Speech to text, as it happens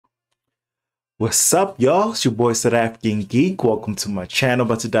What's up, y'all? It's your boy s.a.geek. Welcome to my channel.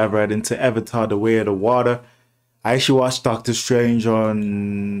 About to dive right into Avatar: The Way of the Water. I actually watched Doctor Strange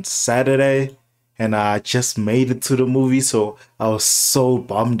on Saturday, and I just made it to the movie, so I was so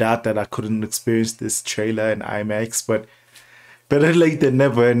bummed out that I couldn't experience this trailer in IMAX, but better late than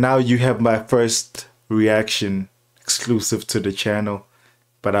never, and now you have my first reaction exclusive to the channel.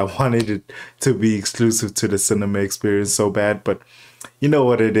 But I wanted it to be exclusive to the cinema experience so bad, but you know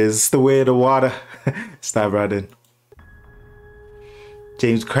what it is. It's the way of the water. Let's dive right in.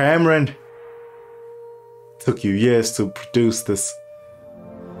 James Cameron. Took you years to produce this.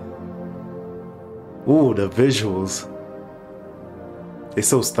 Ooh, the visuals. They're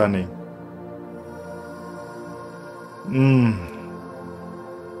so stunning.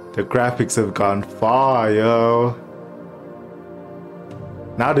 The graphics have gone far, yo.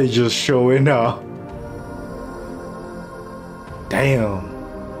 Now they're just showing up. Damn.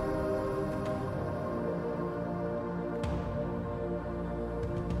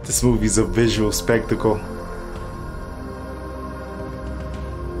 This movie's a visual spectacle.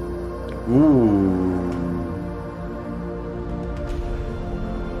 Ooh.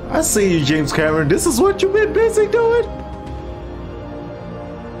 I see you, James Cameron. This is what you've been busy doing?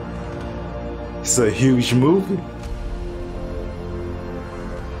 It's a huge movie.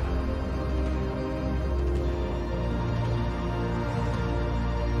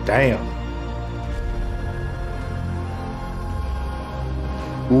 Damn.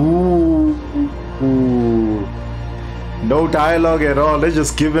 Ooh. Ooh. No dialogue at all. They're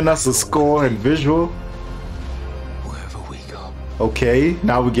just giving us a score and visual. Wherever we go. Okay,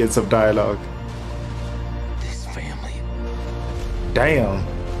 now we get some dialogue. This family. Damn.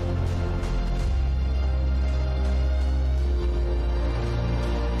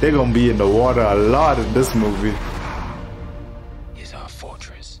 They're gonna be in the water a lot in this movie. Is our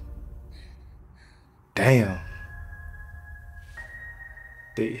fortress. Damn.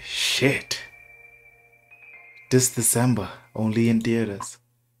 Shit. This December, only in theaters.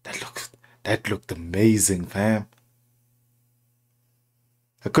 That looked amazing, fam.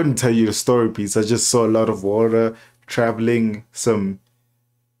 I couldn't tell you the story piece. I just saw a lot of water, traveling, some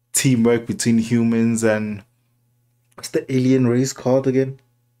teamwork between humans and what's the alien race called again?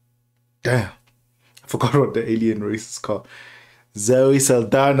 Damn. I forgot what the alien race is called. Zoe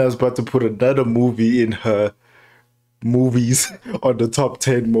Saldana is about to put another movie in her movies on the top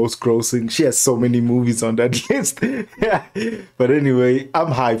 10 most grossing. She has so many movies on that list. Yeah. But anyway,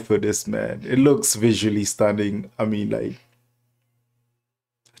 I'm hyped for this, man. It looks visually stunning. I mean, like,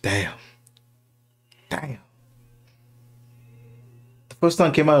 damn. Damn. The first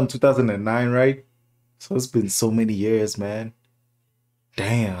one came out in 2009, right? So it's been so many years, man.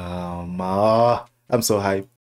 Damn. I'm so hyped.